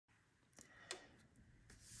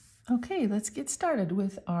Okay, let's get started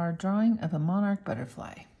with our drawing of a monarch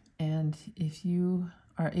butterfly. And if you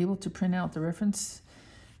are able to print out the reference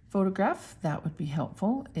photograph, that would be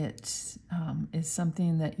helpful. It is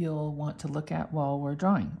something that you'll want to look at while we're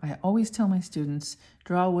drawing. I always tell my students,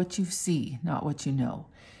 draw what you see, not what you know.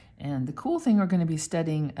 And the cool thing we're going to be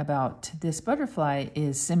studying about this butterfly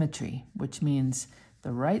is symmetry, which means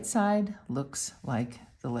the right side looks like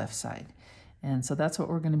the left side. And so that's what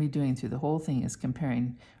we're going to be doing through the whole thing, is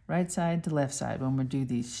comparing right side to left side when we do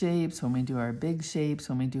these shapes, when we do our big shapes,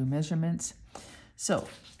 when we do measurements. So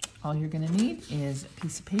all you're going to need is a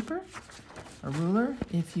piece of paper, a ruler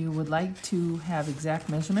if you would like to have exact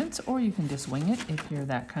measurements, or you can just wing it if you're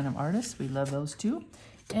that kind of artist. We love those too.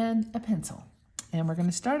 And a pencil. And we're going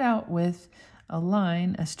to start out with a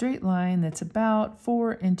line, a straight line that's about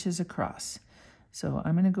 4 inches across. So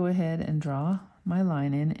I'm going to go ahead and draw my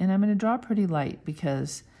line in, and I'm going to draw pretty light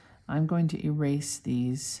because I'm going to erase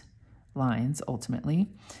these lines ultimately.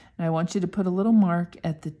 And I want you to put a little mark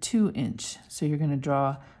at the 2 inch. So you're going to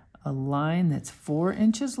draw a line that's 4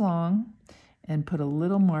 inches long and put a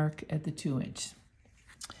little mark at the 2 inch.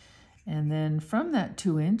 And then from that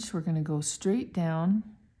 2 inch, we're going to go straight down,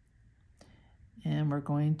 and we're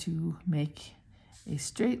going to make a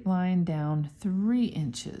straight line down 3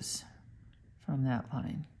 inches from that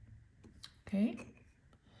line. Okay,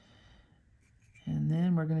 and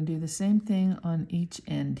then we're going to do the same thing on each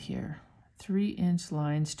end here. 3-inch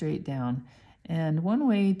line straight down. And one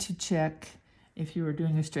way to check if you were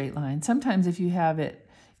doing a straight line, sometimes if you have it,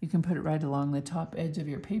 you can put it right along the top edge of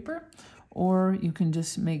your paper, or you can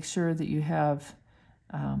just make sure that you have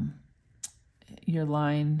your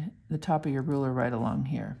line, the top of your ruler right along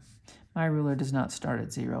here. My ruler does not start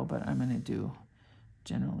at 0, but I'm going to do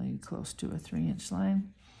generally close to a 3-inch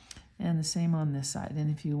line. And the same on this side. And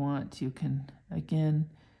if you want, you can, again,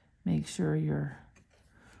 make sure your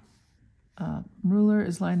ruler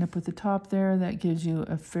is lined up with the top there. That gives you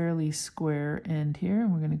a fairly square end here.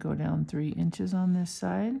 And we're going to go down 3 inches on this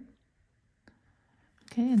side.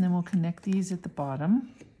 Okay, and then we'll connect these at the bottom.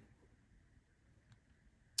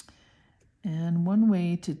 And one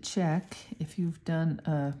way to check if you've done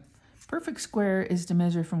a perfect square is to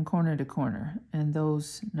measure from corner to corner. And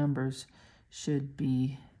those numbers should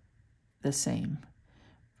be the same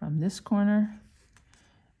from this corner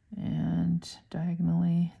and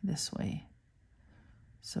diagonally this way.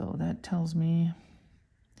 So that tells me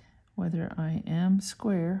whether I am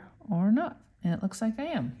square or not, and it looks like I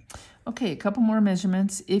am. Okay, a couple more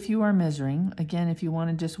measurements. If you are measuring, again, if you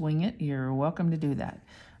want to just wing it, you're welcome to do that.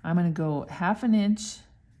 I'm going to go 1/2 inch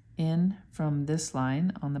in from this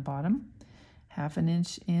line on the bottom, 1/2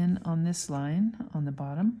 inch in on this line on the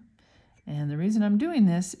bottom. And the reason I'm doing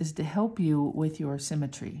this is to help you with your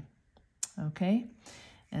symmetry, okay?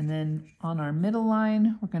 And then on our middle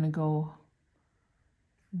line, we're going to go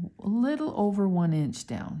a little over 1 inch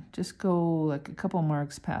down. Just go like a couple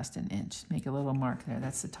marks past 1 inch. Make a little mark there.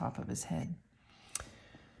 That's the top of his head.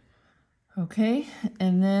 Okay,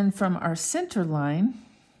 and then from our center line,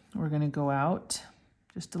 we're going to go out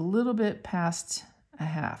just a little bit past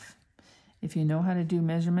 1/2. If you know how to do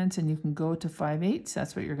measurements and you can go to 5/8,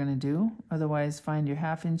 that's what you're going to do. Otherwise, find your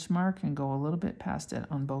 1/2 inch mark and go a little bit past it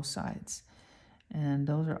on both sides. And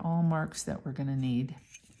those are all marks that we're going to need.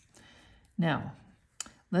 Now,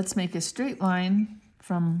 let's make a straight line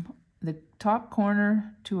from the top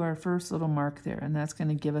corner to our first little mark there, and that's going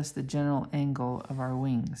to give us the general angle of our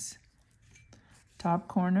wings. Top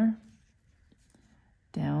corner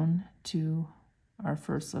down to our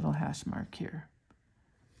first little hash mark here.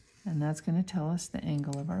 And that's going to tell us the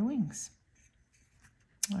angle of our wings.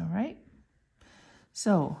 All right.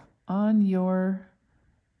 So on your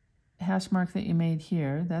hash mark that you made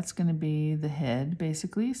here, that's going to be the head,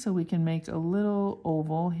 basically. So we can make a little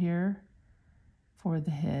oval here for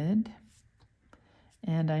the head.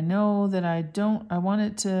 And I know that I want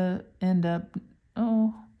it to end up,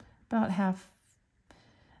 about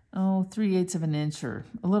 3/8 of an inch or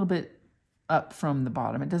a little bit up from the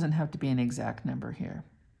bottom. It doesn't have to be an exact number here.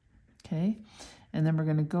 Okay, and then we're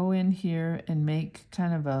going to go in here and make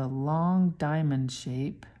kind of a long diamond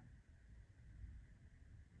shape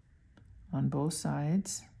on both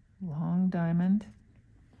sides. Long diamond.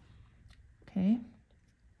 Okay,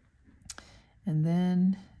 and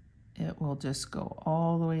then it will just go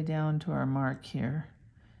all the way down to our mark here,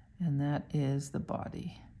 and that is the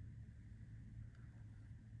body.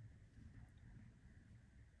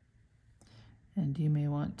 And you may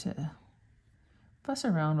want to fuss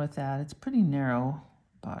around with that. It's pretty narrow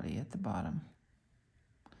body at the bottom.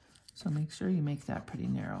 So make sure you make that pretty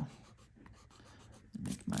narrow.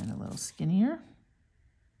 Make mine a little skinnier.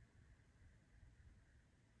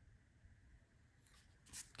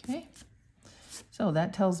 So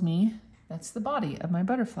that tells me that's the body of my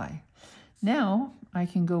butterfly. Now I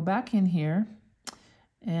can go back in here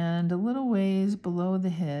and a little ways below the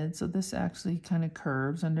head. So this actually kind of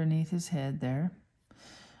curves underneath his head there.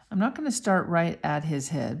 I'm not going to start right at his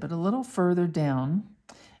head, but a little further down.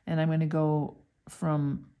 And I'm going to go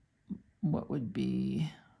from what would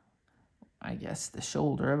be, I guess, the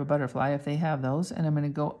shoulder of a butterfly, if they have those. And I'm going to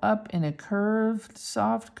go up in a curved,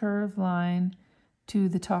 soft curved line to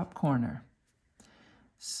the top corner.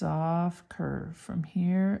 Soft curve from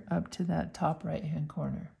here up to that top right-hand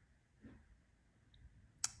corner.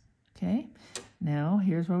 Okay, now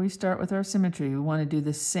here's where we start with our symmetry. We want to do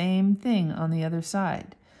the same thing on the other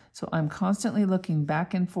side. So I'm constantly looking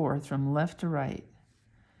back and forth from left to right.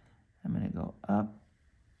 I'm going to go up,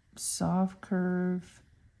 soft curve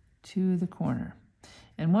to the corner.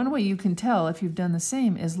 And one way you can tell if you've done the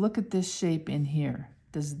same is look at this shape in here.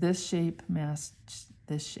 Does this shape match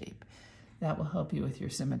this shape? That will help you with your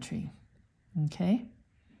symmetry. Okay?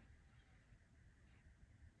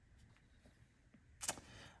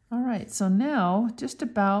 All right, so now just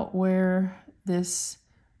about where the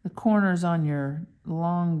corners on your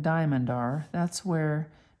long diamond are, that's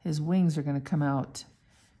where his wings are going to come out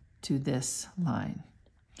to this line.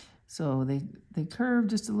 So they curve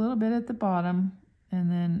just a little bit at the bottom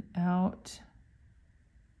and then out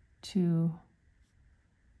to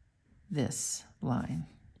this line.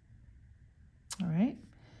 All right,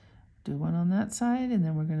 do one on that side and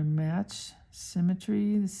then we're going to match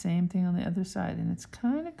symmetry, the same thing on the other side. And it's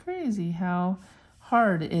kind of crazy how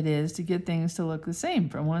hard it is to get things to look the same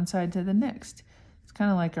from one side to the next. It's kind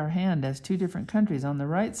of like our hand has two different countries. On the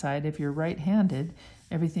right side, if you're right-handed,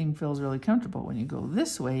 everything feels really comfortable. When you go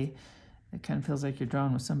this way, it kind of feels like you're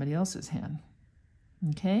drawing with somebody else's hand.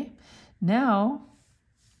 Okay, now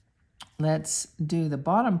let's do the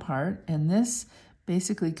bottom part, and this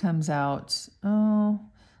basically comes out,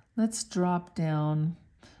 let's drop down.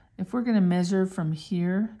 If we're going to measure from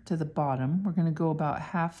here to the bottom, we're going to go about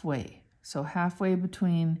halfway. So halfway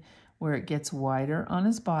between where it gets wider on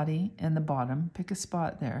his body and the bottom, pick a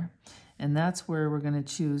spot there. And that's where we're going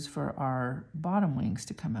to choose for our bottom wings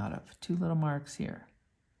to come out of. Two little marks here.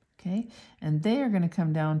 Okay, and they are going to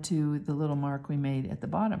come down to the little mark we made at the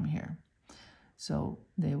bottom here. So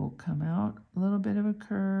they will come out a little bit of a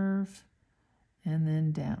curve and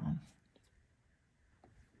then down.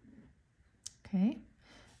 Okay,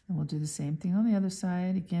 and we'll do the same thing on the other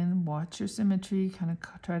side. Again, watch your symmetry, kind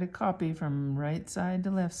of try to copy from right side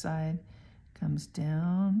to left side. Comes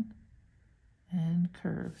down and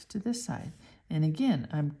curves to this side. And again,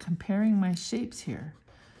 I'm comparing my shapes here.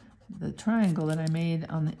 The triangle that I made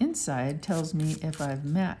on the inside tells me if I've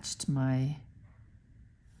matched my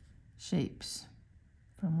shapes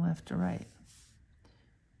from left to right.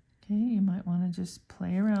 Okay, you might want to just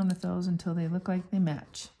play around with those until they look like they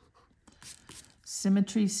match.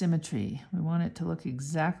 Symmetry, symmetry. We want it to look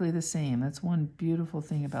exactly the same. That's one beautiful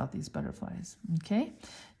thing about these butterflies. Okay,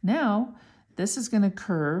 now this is going to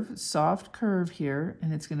curve, soft curve here,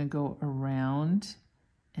 and it's going to go around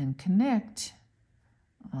and connect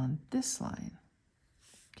on this line.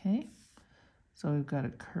 Okay, so we've got a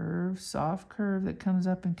curve, soft curve that comes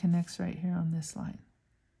up and connects right here on this line.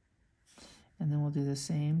 And then we'll do the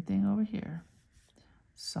same thing over here.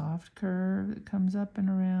 Soft curve that comes up and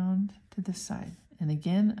around to this side. And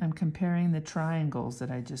again, I'm comparing the triangles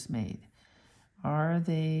that I just made. Are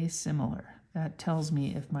they similar? That tells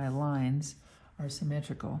me if my lines are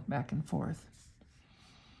symmetrical back and forth.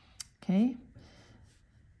 Okay,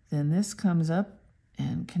 then this comes up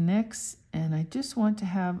and connects, and I just want to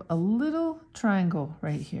have a little triangle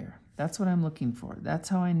right here. That's what I'm looking for. That's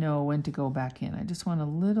how I know when to go back in. I just want a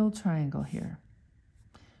little triangle here.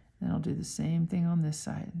 Then I'll do the same thing on this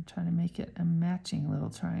side and try to make it a matching little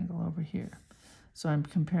triangle over here. So I'm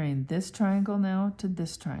comparing this triangle now to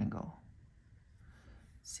this triangle.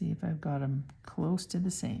 See if I've got them close to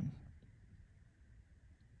the same.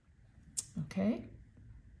 Okay.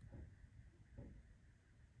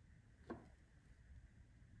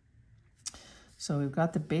 So we've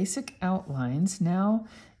got the basic outlines. Now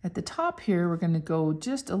at the top here, we're going to go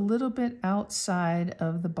just a little bit outside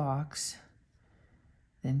of the box,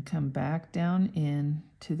 then come back down in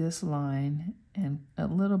to this line and a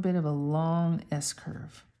little bit of a long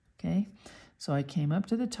S-curve, okay? So I came up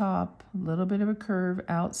to the top, a little bit of a curve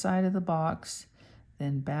outside of the box,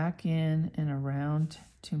 then back in and around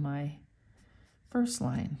to my first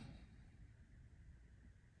line.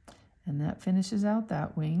 And that finishes out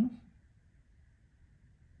that wing.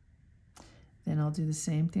 Then I'll do the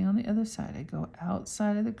same thing on the other side. I go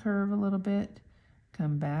outside of the curve a little bit,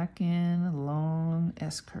 come back in a long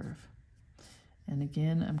S-curve. And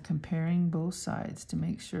again, I'm comparing both sides to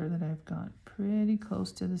make sure that I've got pretty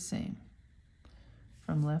close to the same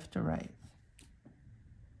from left to right.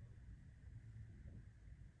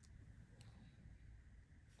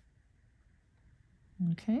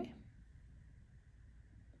 Okay.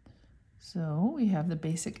 So we have the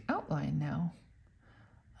basic outline now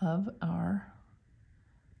of our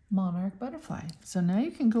monarch butterfly. So now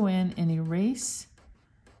you can go in and erase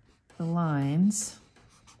the lines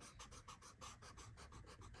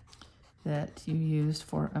that you used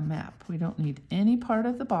for a map. We don't need any part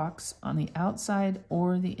of the box on the outside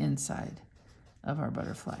or the inside of our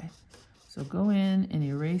butterfly. So go in and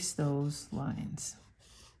erase those lines.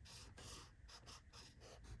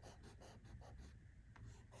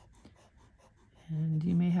 And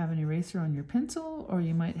you may have an eraser on your pencil, or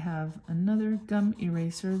you might have another gum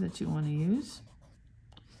eraser that you want to use.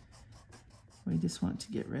 We just want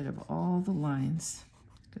to get rid of all the lines,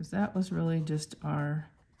 because that was really just our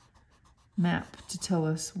map to tell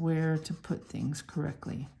us where to put things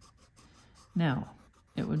correctly. Now,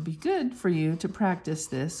 it would be good for you to practice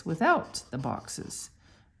this without the boxes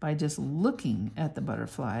by just looking at the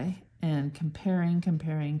butterfly and comparing,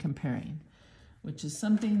 which is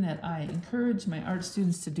something that I encourage my art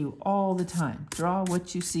students to do all the time. Draw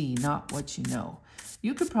what you see, not what you know.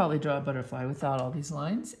 You could probably draw a butterfly without all these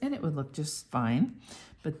lines and it would look just fine,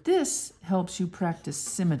 but this helps you practice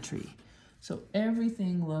symmetry. So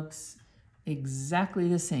everything looks exactly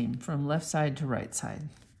the same from left side to right side.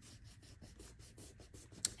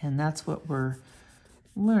 And that's what we're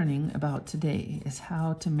learning about today, is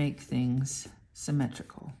how to make things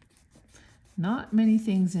symmetrical. Not many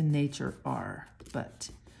things in nature are, but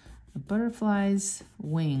a butterfly's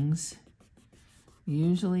wings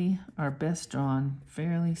usually are best drawn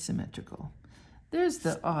fairly symmetrical. There's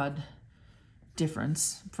the odd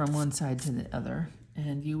difference from one side to the other,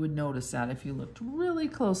 and you would notice that if you looked really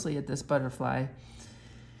closely at this butterfly.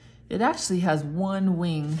 It actually has one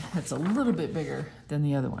wing that's a little bit bigger than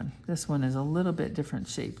the other one. This one is a little bit different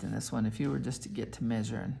shape than this one if you were just to get to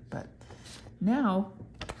measuring. But now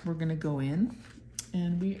we're going to go in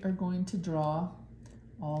and we are going to draw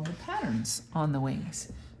all the patterns on the wings.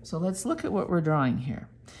 So let's look at what we're drawing here.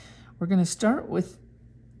 We're going to start with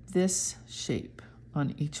this shape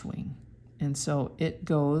on each wing. And so it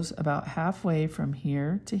goes about halfway from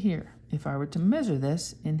here to here. If I were to measure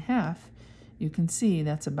this in half, you can see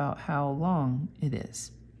that's about how long it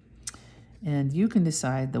is. And you can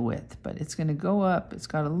decide the width, but it's going to go up. It's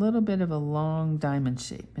got a little bit of a long diamond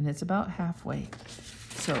shape, and it's about halfway.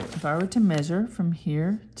 So if I were to measure from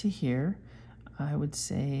here to here, I would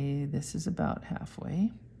say this is about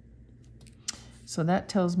halfway. So that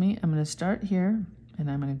tells me I'm going to start here, and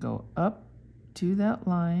I'm going to go up to that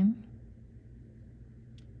line,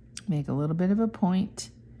 make a little bit of a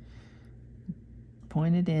point,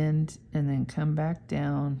 pointed end, and then come back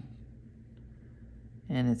down,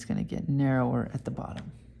 and it's going to get narrower at the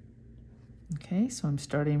bottom. Okay, so I'm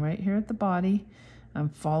starting right here at the body. I'm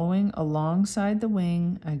following alongside the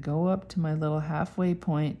wing. I go up to my little halfway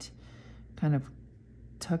point, kind of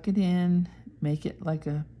tuck it in, make it like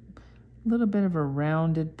a little bit of a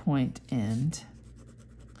rounded point end,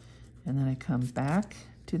 and then I come back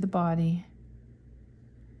to the body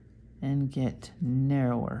and get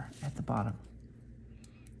narrower at the bottom.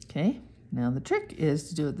 Okay, now the trick is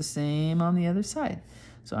to do it the same on the other side.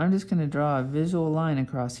 So I'm just going to draw a visual line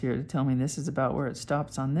across here to tell me this is about where it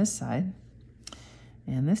stops on this side.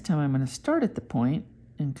 And this time I'm going to start at the point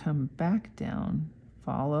and come back down,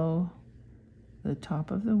 follow the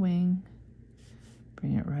top of the wing,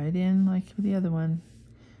 bring it right in like the other one.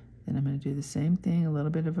 Then I'm going to do the same thing, a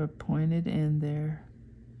little bit of a pointed end there.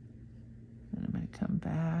 Then I'm going to come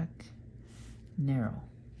back, narrow.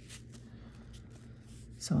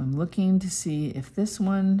 So I'm looking to see if this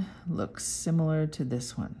one looks similar to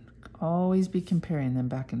this one. Always be comparing them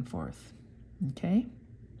back and forth. Okay?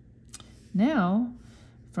 Now,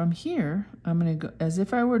 from here, I'm going to go, as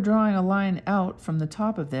if I were drawing a line out from the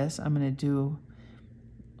top of this, I'm going to do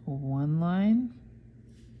one line,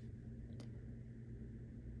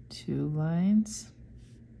 two lines,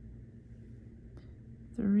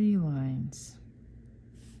 three lines,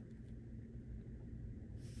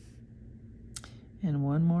 and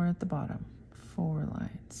one more at the bottom, 4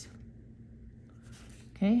 lines.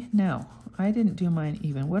 Okay, now I didn't do mine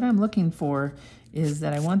even. What I'm looking for is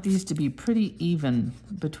that I want these to be pretty even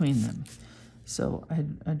between them. So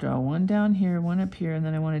I draw one down here, one up here, and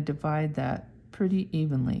then I want to divide that pretty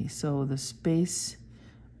evenly. So the space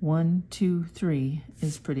 1, 2, 3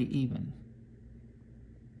 is pretty even.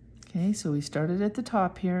 Okay, so we started at the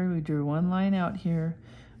top here. We drew one line out here.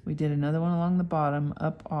 We did another one along the bottom,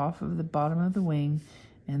 up off of the bottom of the wing,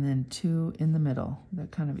 and then 2 in the middle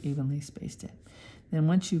that kind of evenly spaced it. Then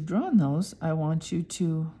once you've drawn those, I want you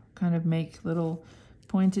to kind of make little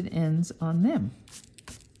pointed ends on them.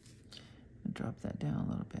 I'll drop that down a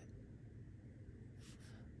little bit.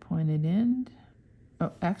 Pointed end.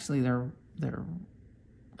 Oh, actually they're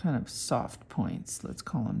kind of soft points, let's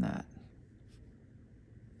call them that.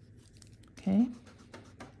 Okay.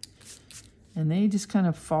 And they just kind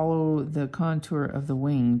of follow the contour of the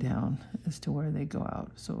wing down as to where they go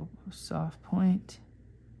out. So soft point,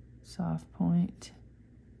 soft point.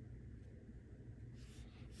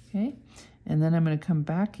 Okay, and then I'm going to come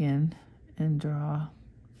back in and draw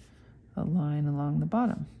a line along the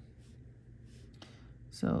bottom.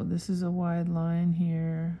 So this is a wide line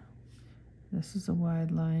here. This is a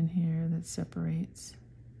wide line here that separates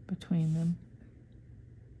between them.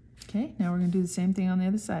 Okay, now we're going to do the same thing on the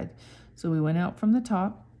other side. So we went out from the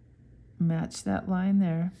top, matched that line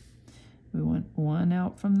there. We went one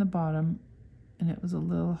out from the bottom, and it was a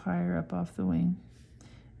little higher up off the wing.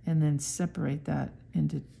 And then separate that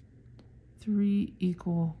into 3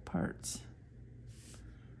 equal parts.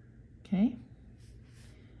 Okay?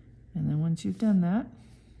 And then once you've done that,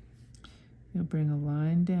 you'll bring a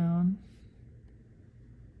line down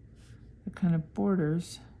that kind of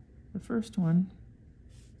borders the first one.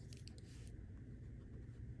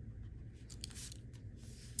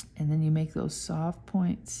 And then you make those soft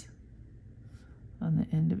points on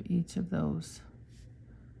the end of each of those.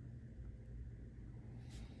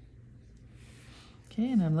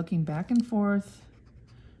 Okay, and I'm looking back and forth,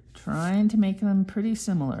 trying to make them pretty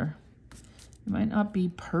similar. It might not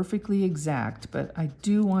be perfectly exact, but I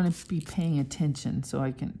do want to be paying attention so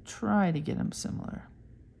I can try to get them similar.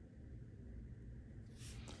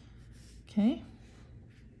 Okay.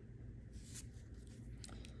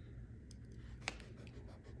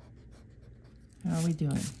 How are we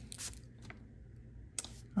doing?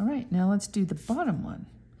 All right, now let's do the bottom one.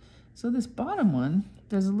 So this bottom one,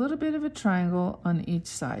 there's a little bit of a triangle on each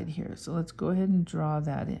side here. So let's go ahead and draw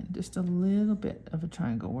that in. Just a little bit of a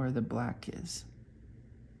triangle where the black is.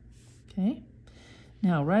 Okay.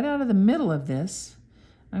 Now, right out of the middle of this,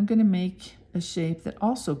 I'm going to make a shape that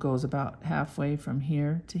also goes about halfway from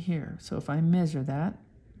here to here. So if I measure that,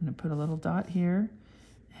 I'm going to put a little dot here,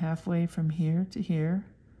 halfway from here to here,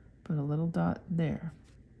 put a little dot there.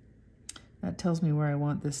 That tells me where I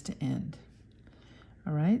want this to end.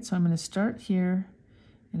 All right, so I'm going to start here,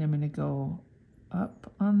 and I'm going to go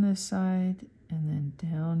up on this side and then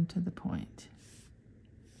down to the point.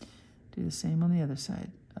 Do the same on the other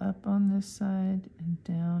side. Up on this side and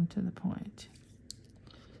down to the point.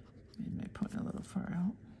 Made my point a little far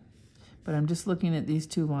out. But I'm just looking at these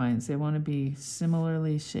 2 lines. They want to be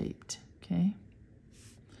similarly shaped, okay?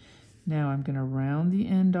 Now I'm going to round the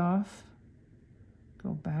end off,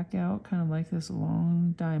 go back out kind of like this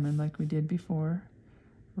long diamond like we did before,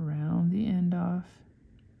 round the end off,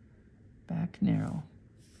 back narrow.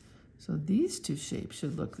 So these 2 shapes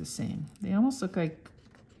should look the same. They almost look like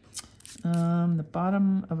the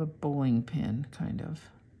bottom of a bowling pin, kind of.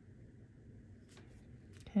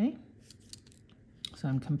 Okay, so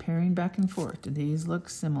I'm comparing back and forth. Do these look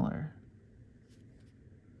similar?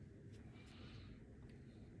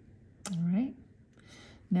 All right.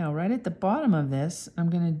 Now, right at the bottom of this, I'm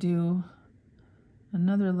going to do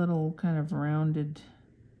another little kind of rounded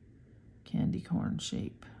candy corn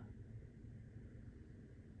shape.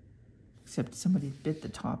 Except somebody bit the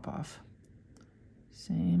top off.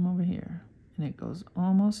 Same over here. And it goes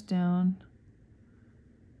almost down.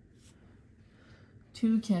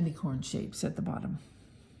 2 candy corn shapes at the bottom.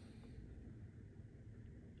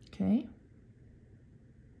 Okay.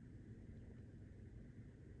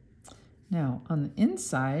 Now, on the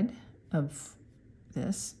inside of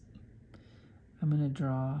this, I'm going to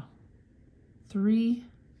draw 3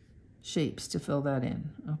 shapes to fill that in,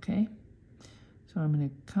 okay? So I'm going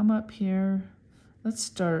to come up here. Let's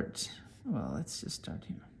start, well, let's just start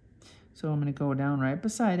here. So I'm going to go down right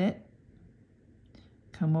beside it,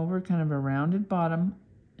 come over kind of a rounded bottom,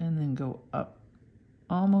 and then go up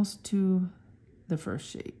almost to the first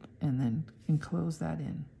shape, and then enclose that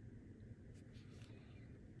in.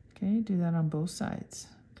 Okay, do that on both sides.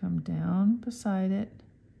 Come down beside it,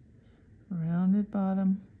 rounded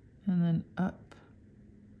bottom, and then up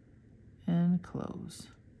and close.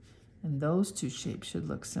 And those 2 shapes should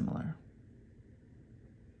look similar.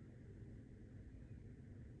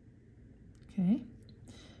 Okay,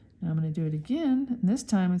 now I'm going to do it again, and this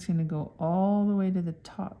time it's going to go all the way to the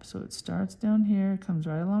top. So it starts down here, comes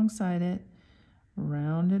right alongside it,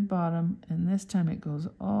 rounded bottom, and this time it goes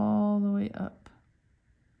all the way up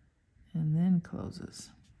and then closes.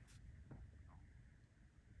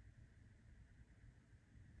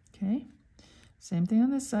 Okay, same thing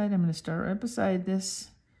on this side. I'm going to start right beside this,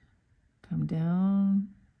 come down,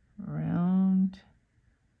 around,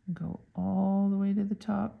 go all the way to the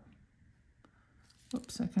top.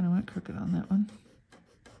 Whoops, I kind of went crooked on that one.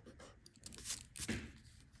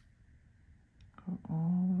 Go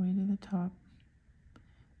all the way to the top,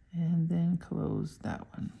 and then close that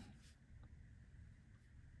one.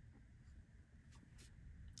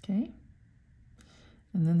 Okay,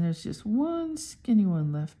 and then there's just one skinny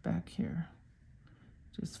one left back here.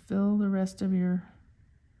 Just fill the rest of your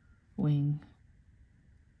wing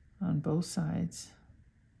on both sides.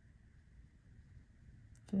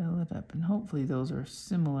 Fill it up, and hopefully those are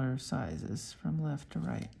similar sizes from left to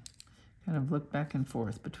right. Kind of look back and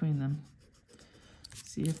forth between them.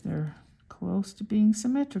 See if they're close to being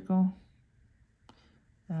symmetrical.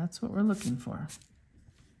 That's what we're looking for.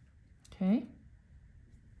 Okay.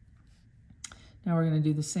 Now we're going to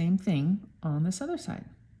do the same thing on this other side.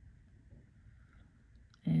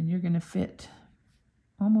 And you're going to fit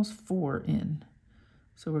almost 4 in.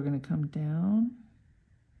 So we're going to come down,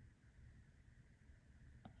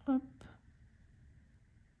 up,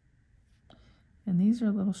 and these are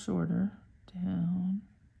a little shorter, down,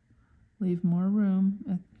 leave more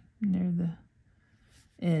room near the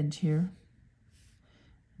edge here.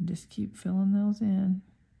 And just keep filling those in.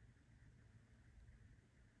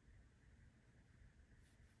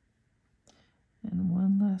 And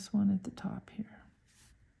one last one at the top here.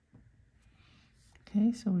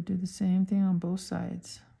 Okay, so we'll do the same thing on both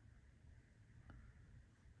sides.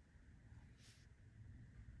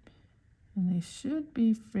 And they should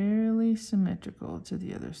be fairly symmetrical to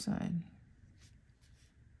the other side.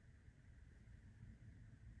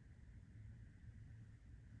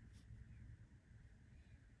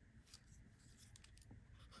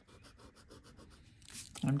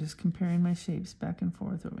 I'm just comparing my shapes back and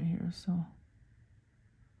forth over here, so.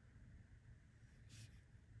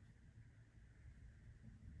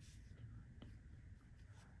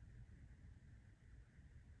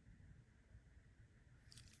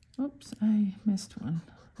 Oops, I missed one.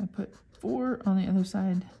 I put 4 on the other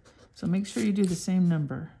side, so make sure you do the same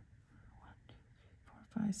number. 1, 2,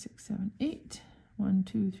 3, 4, 5, 6, 7, 8. 1,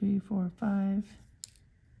 2, 3, 4, 5.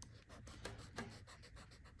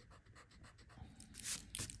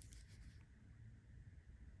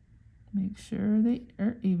 Make sure they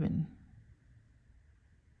are even.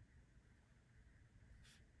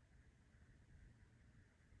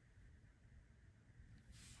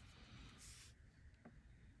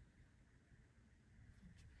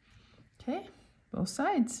 Okay, both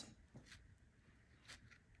sides.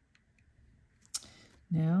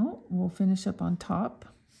 Now we'll finish up on top.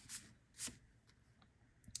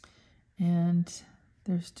 And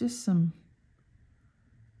there's just some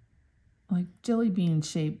like jelly bean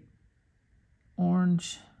shaped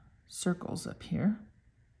orange circles up here.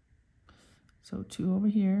 So 2 over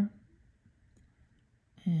here,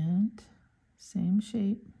 and same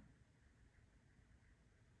shape.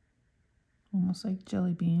 Almost like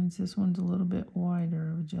jelly beans. This one's a little bit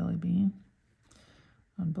wider of a jelly bean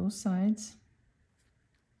on both sides.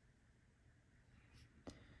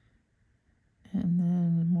 And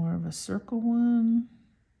then more of a circle one.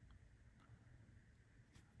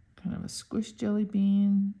 Kind of a squished jelly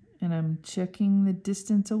bean. And I'm checking the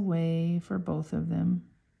distance away for both of them.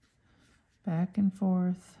 Back and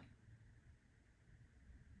forth.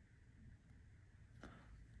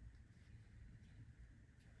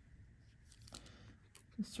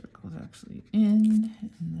 The circle is actually in,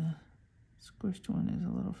 and the squished one is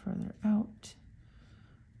a little further out.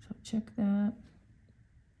 So check that.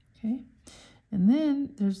 Okay. And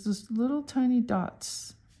then there's this little tiny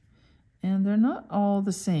dots, and they're not all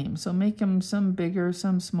the same. So make them some bigger,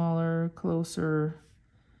 some smaller, closer,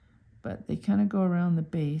 but they kind of go around the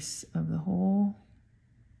base of the hole.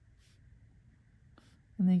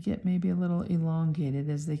 And they get maybe a little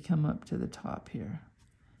elongated as they come up to the top here.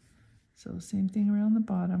 So same thing around the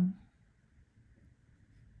bottom.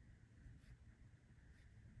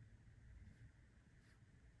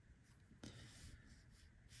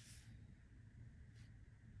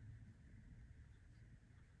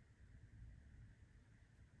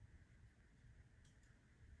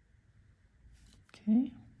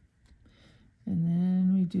 Okay. And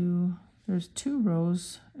then we do, there's 2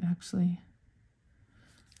 rows actually.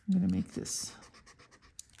 I'm going to make this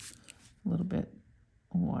a little bit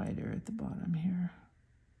wider at the bottom here.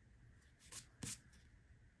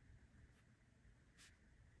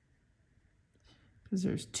 Because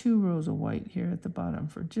there's 2 rows of white here at the bottom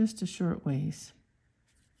for just a short ways.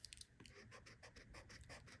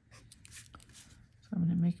 So I'm going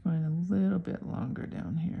to make mine a little bit longer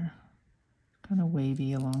down here. kind of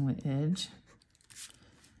wavy along the edge.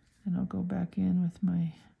 And I'll go back in with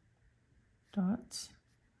my dots.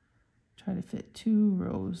 Try to fit 2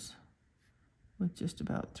 rows with just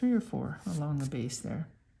about 3 or 4 along the base there.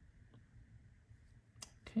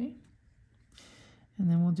 Okay. And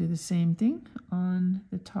then we'll do the same thing on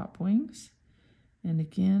the top wings. And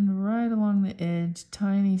again, right along the edge,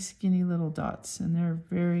 tiny, skinny little dots, and they're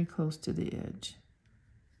very close to the edge.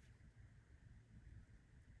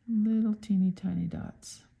 Little teeny tiny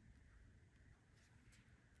dots.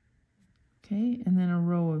 Okay, and then a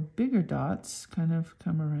row of bigger dots kind of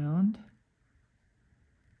come around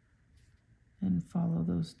and follow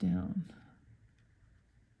those down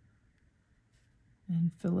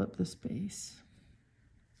and fill up the space.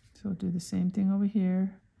 So we'll do the same thing over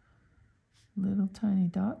here. Little tiny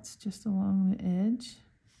dots just along the edge.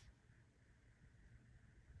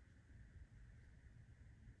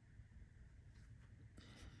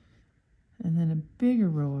 And then a bigger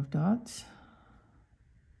row of dots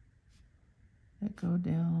that go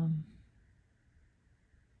down.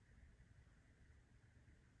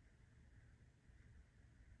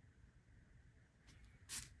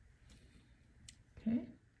 Okay.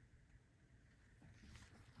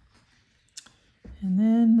 And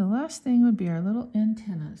then the last thing would be our little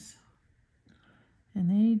antennas. And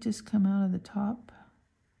they just come out of the top.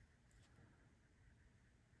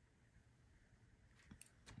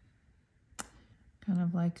 Kind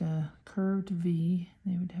of like a curved V.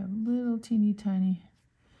 They would have little teeny tiny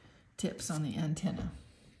tips on the antenna.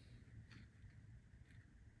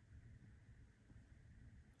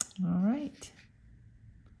 All right.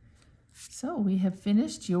 So we have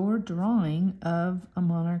finished your drawing of a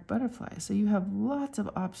monarch butterfly. So you have lots of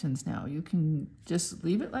options now. You can just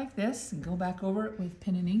leave it like this and go back over it with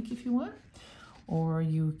pen and ink if you want. Or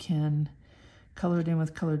you can color it in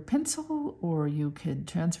with colored pencil, or you could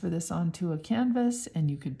transfer this onto a canvas and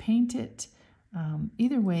you could paint it.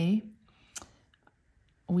 Either way,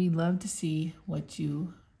 we love to see what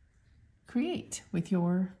you create with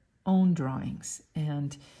your own drawings.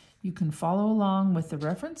 And you can follow along with the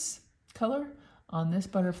reference color on this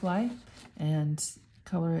butterfly and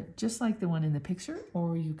color it just like the one in the picture,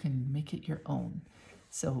 or you can make it your own.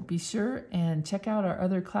 So be sure and check out our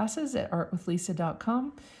other classes at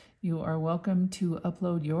artwithlisa.com. You are welcome to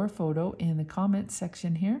upload your photo in the comments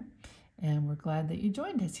section here, and we're glad that you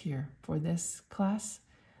joined us here for this class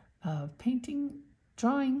of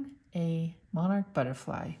drawing a monarch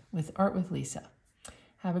butterfly with Art with Lisa.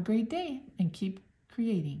 Have a great day and keep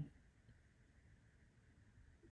creating.